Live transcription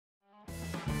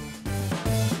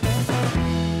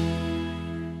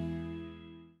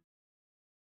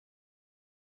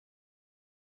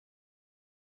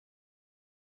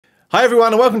Hi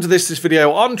everyone and welcome to this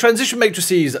video on transition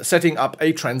matrices, setting up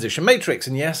a transition matrix.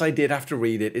 And yes, I did have to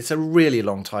read it. It's a really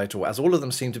long title, as all of them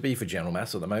seem to be for general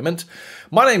maths at the moment.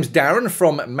 My name's Darren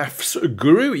from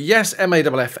MaffsGuru. Yes,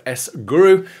 M-A-F-F-S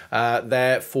Guru.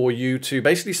 There for you to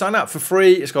basically sign up for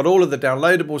free. It's got all of the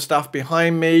downloadable stuff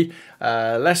behind me,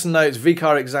 lesson notes,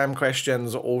 VCAA exam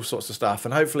questions, all sorts of stuff.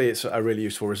 And hopefully it's a really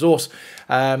useful resource.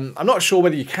 I'm not sure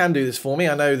whether you can do this for me.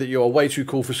 I know that you're way too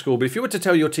cool for school, but if you were to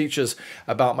tell your teachers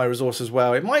about my resource as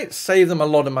well, it might save them a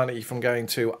lot of money from going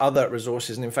to other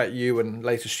resources, and in fact you and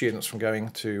later students from going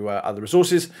to other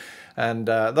resources. And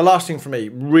the last thing for me,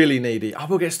 really needy, I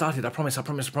will get started, I promise,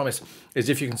 is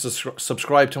if you can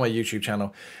subscribe to my YouTube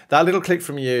channel. That little click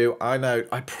from you, I know,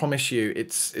 I promise you,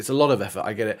 it's a lot of effort,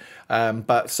 I get it.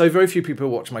 But so very few people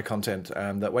watch my content,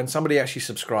 that when somebody actually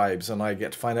subscribes and I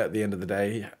get to find out at the end of the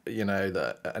day, you know,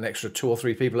 that an extra 2 or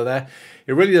 3 people are there,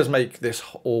 it really does make this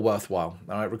all worthwhile.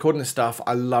 All right, recording this stuff,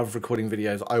 I love recording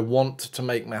videos. I want to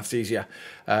make maths easier,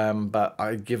 but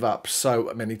I give up so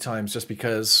many times just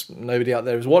because nobody out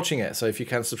there is watching it. So if you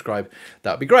can subscribe,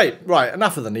 that would be great. Right,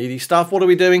 enough of the needy stuff. What are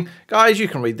we doing? Guys, you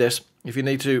can read this if you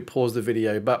need to pause the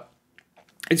video, but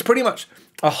it's pretty much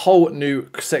a whole new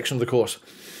section of the course.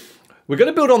 We're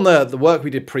going to build on the work we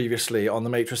did previously on the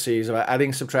matrices about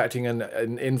adding, subtracting, and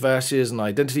inverses and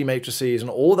identity matrices and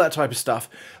all that type of stuff.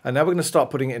 And now we're going to start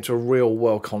putting it into a real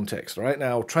world context. Right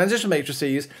now, transition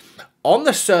matrices on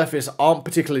the surface aren't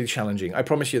particularly challenging. I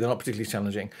promise you they're not particularly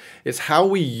challenging. It's how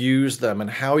we use them and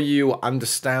how you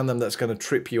understand them that's going to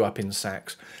trip you up in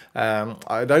SACs.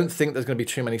 I don't think there's going to be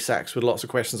too many SACs with lots of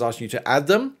questions asking you to add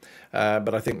them.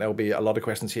 But I think there'll be a lot of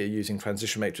questions here using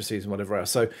transition matrices and whatever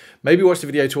else. So maybe watch the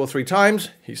video 2 or 3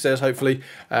 times, he says, hopefully,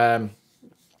 and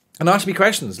ask me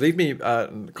questions. Leave me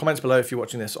comments below if you're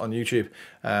watching this on YouTube,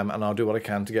 and I'll do what I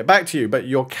can to get back to you. But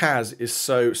your CAS is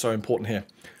so important here.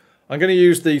 I'm going to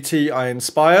use the TI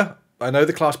Inspire. I know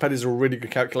the ClassPad is a really good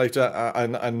calculator,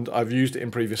 and I've used it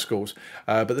in previous schools.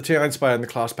 But the TI Inspire and the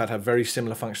ClassPad have very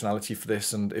similar functionality for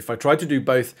this, and if I tried to do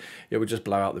both, it would just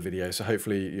blow out the video. So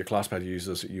hopefully your ClassPad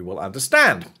users, you will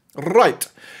understand. Right.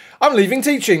 I'm leaving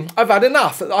teaching. I've had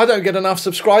enough. I don't get enough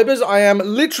subscribers. I am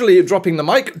literally dropping the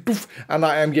mic, and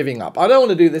I am giving up. I don't want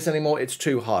to do this anymore. It's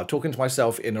too hard. Talking to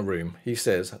myself in a room, he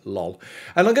says, lol.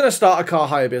 And I'm going to start a car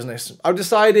hire business. I've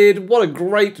decided what a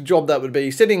great job that would be,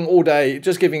 sitting all day,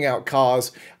 just giving out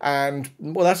cars, and,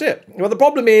 well, that's it. Well, the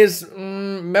problem is,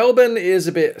 Melbourne is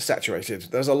a bit saturated.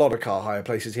 There's a lot of car hire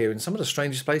places here, in some of the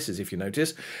strangest places, if you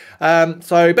notice.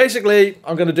 So basically,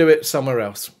 I'm going to do it somewhere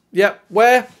else. Yeah,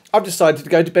 where? I've decided to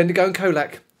go to Bendigo and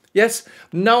Colac. Yes,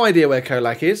 no idea where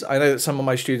Colac is. I know that some of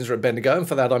my students are at Bendigo, and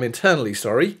for that I'm eternally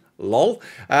sorry. Lol.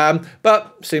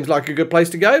 But seems like a good place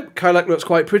to go. Colac looks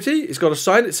quite pretty. It's got a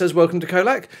sign that says welcome to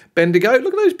Colac. Bendigo,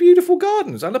 look at those beautiful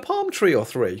gardens and a palm tree or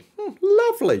 3.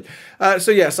 Lovely.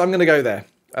 So yes, I'm going to go there.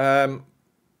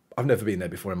 I've never been there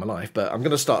before in my life, but I'm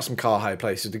going to start some car hire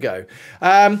places to go.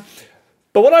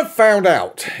 But what I've found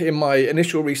out in my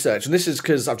initial research, and this is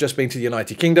because I've just been to the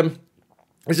United Kingdom,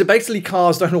 is that basically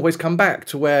cars don't always come back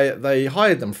to where they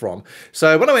hired them from.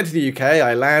 So when I went to the UK,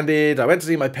 I landed, I went to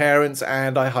see my parents,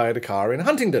 and I hired a car in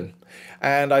Huntingdon.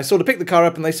 And I sort of picked the car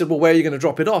up and they said, well, where are you going to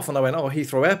drop it off? And I went, oh,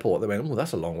 Heathrow Airport. They went, oh,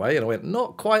 that's a long way. And I went,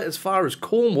 not quite as far as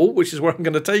Cornwall, which is where I'm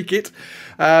going to take it.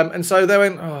 And so they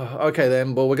went, oh, okay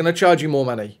then, well, we're going to charge you more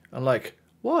money. I'm like,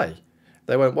 why?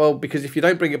 They went, well, because if you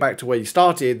don't bring it back to where you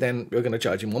started, then we're going to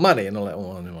charge you more money. And I'm like,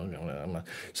 oh.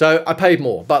 So I paid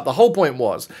more. But the whole point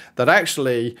was that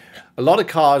actually a lot of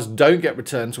cars don't get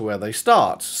returned to where they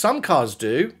start. Some cars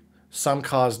do, some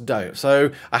cars don't.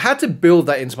 So I had to build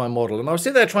that into my model. And I was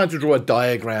sitting there trying to draw a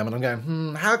diagram. And I'm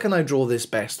going, how can I draw this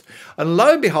best? And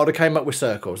lo and behold, I came up with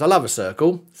circles. I love a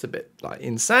circle. It's a bit like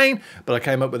insane, but I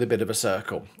came up with a bit of a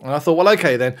circle. And I thought, well,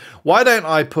 okay, then why don't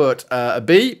I put a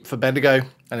B for Bendigo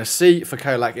and a C for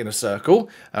Colac in a circle.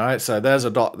 All right, so there's a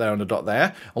dot there and a dot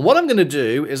there. And what I'm going to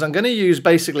do is I'm going to use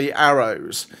basically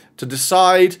arrows to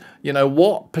decide, you know,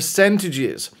 what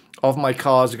percentages of my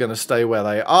cars are going to stay where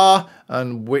they are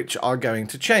and which are going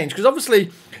to change. Because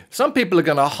obviously, some people are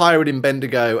going to hire it in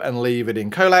Bendigo and leave it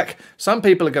in Colac. Some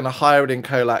people are going to hire it in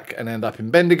Colac and end up in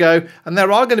Bendigo. And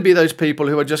there are going to be those people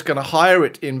who are just going to hire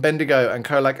it in Bendigo and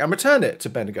Colac and return it to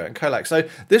Bendigo and Colac. So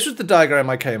this was the diagram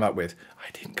I came up with. I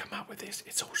didn't come up with this.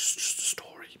 It's all just a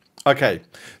story. Okay,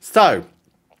 so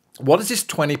what does this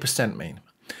 20% mean?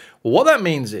 Well, what that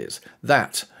means is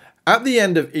that at the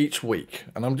end of each week,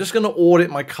 and I'm just going to audit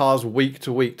my cars week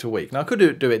to week to week. Now, I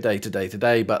could do it day to day to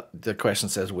day, but the question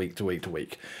says week to week to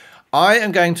week. I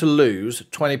am going to lose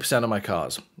 20% of my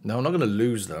cars. No, I'm not going to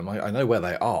lose them. I know where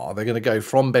they are. They're going to go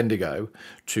from Bendigo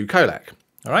to Colac.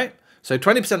 All right? So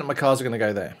 20% of my cars are going to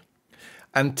go there.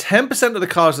 And 10% of the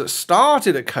cars that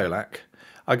started at Colac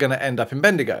are going to end up in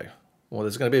Bendigo. Well,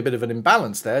 there's going to be a bit of an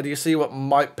imbalance there. Do you see what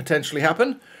might potentially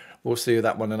happen? We'll see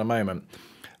that one in a moment.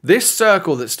 This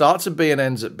circle that starts at B and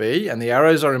ends at B, and the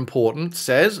arrows are important,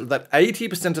 says that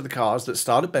 80% of the cars that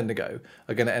start at Bendigo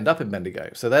are going to end up in Bendigo.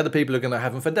 So they're the people who are going to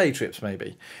have them for day trips,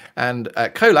 maybe. And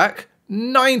at Colac,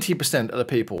 90% of the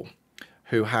people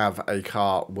who have a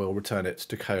car will return it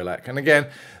to Colac. And again,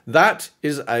 that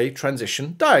is a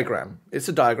transition diagram. It's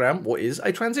a diagram, what is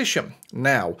a transition?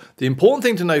 Now, the important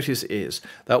thing to notice is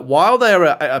that while there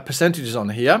are percentages on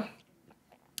here,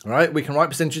 right, we can write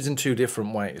percentages in two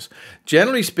different ways.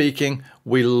 Generally speaking,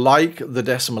 we like the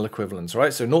decimal equivalents,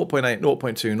 right? So 0.8,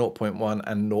 0.2, 0.1,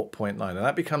 and 0.9, and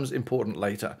that becomes important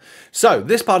later. So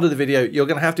this part of the video, you're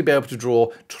going to have to be able to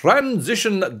draw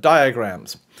transition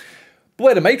diagrams.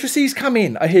 Where do matrices come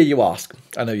in? I hear you ask.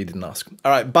 I know you didn't ask.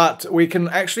 All right, but we can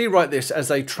actually write this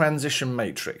as a transition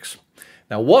matrix.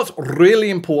 Now, what's really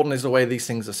important is the way these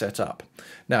things are set up.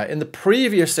 Now, in the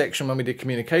previous section, when we did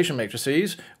communication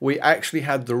matrices, we actually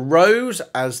had the rows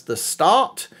as the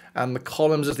start and the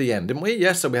columns as the end, didn't we?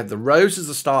 Yes, so we had the rows as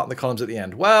the start and the columns at the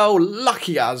end. Well,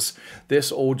 lucky us,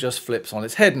 this all just flips on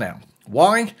its head now.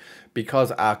 Why?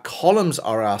 Because our columns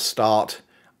are our start,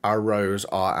 our rows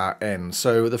are our end.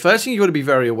 So the first thing you've got to be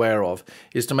very aware of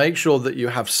is to make sure that you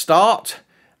have start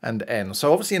and end.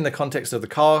 So obviously in the context of the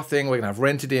car thing, we're going to have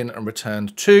rented in and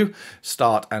returned to,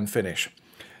 start and finish.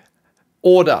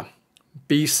 Order,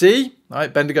 BC,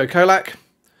 right, Bendigo Colac.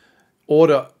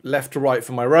 Order left to right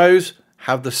for my rows,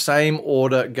 have the same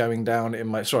order going down in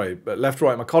my, left to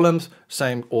right in my columns,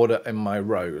 same order in my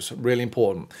rows. Really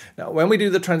important. Now, when we do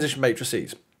the transition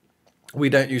matrices, we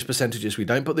don't use percentages. We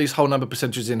don't put these whole number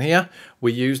percentages in here.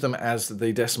 We use them as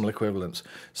the decimal equivalents.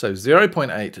 So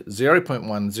 0.8, 0.1,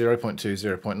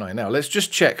 0.2, 0.9. Now, let's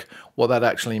just check what that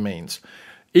actually means.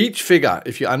 Each figure,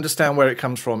 if you understand where it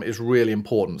comes from, is really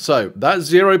important. So that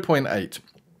 0.8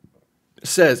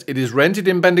 says it is rented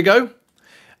in Bendigo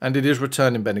and it is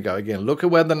returned in Bendigo. Again, look at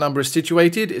where the number is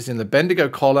situated. It's in the Bendigo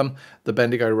column, the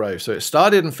Bendigo row. So it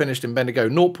started and finished in Bendigo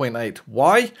 0.8.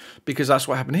 Why? Because that's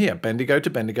what happened here. Bendigo to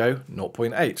Bendigo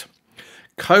 0.8.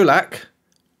 Colac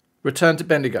returned to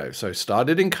Bendigo. So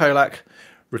started in Colac,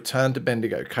 returned to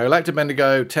Bendigo. Colac to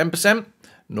Bendigo 10%,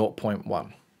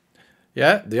 0.1.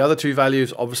 Yeah, the other two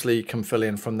values obviously can fill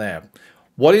in from there.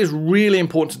 What is really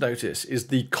important to notice is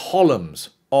the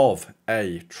columns of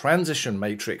a transition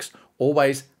matrix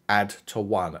always add to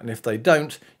 1. And if they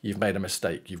don't, you've made a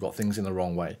mistake. You've got things in the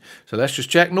wrong way. So let's just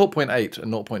check 0.8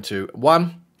 and 0.2,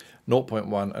 1,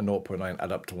 0.1 and 0.9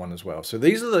 add up to 1 as well. So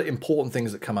these are the important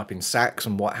things that come up in SACs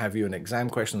and what have you, and exam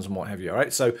questions and what have you. All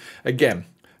right. So again,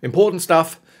 important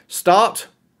stuff. Start,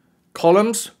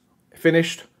 columns,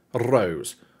 finished,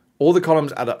 rows. All the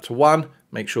columns add up to 1.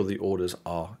 Make sure the orders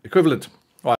are equivalent.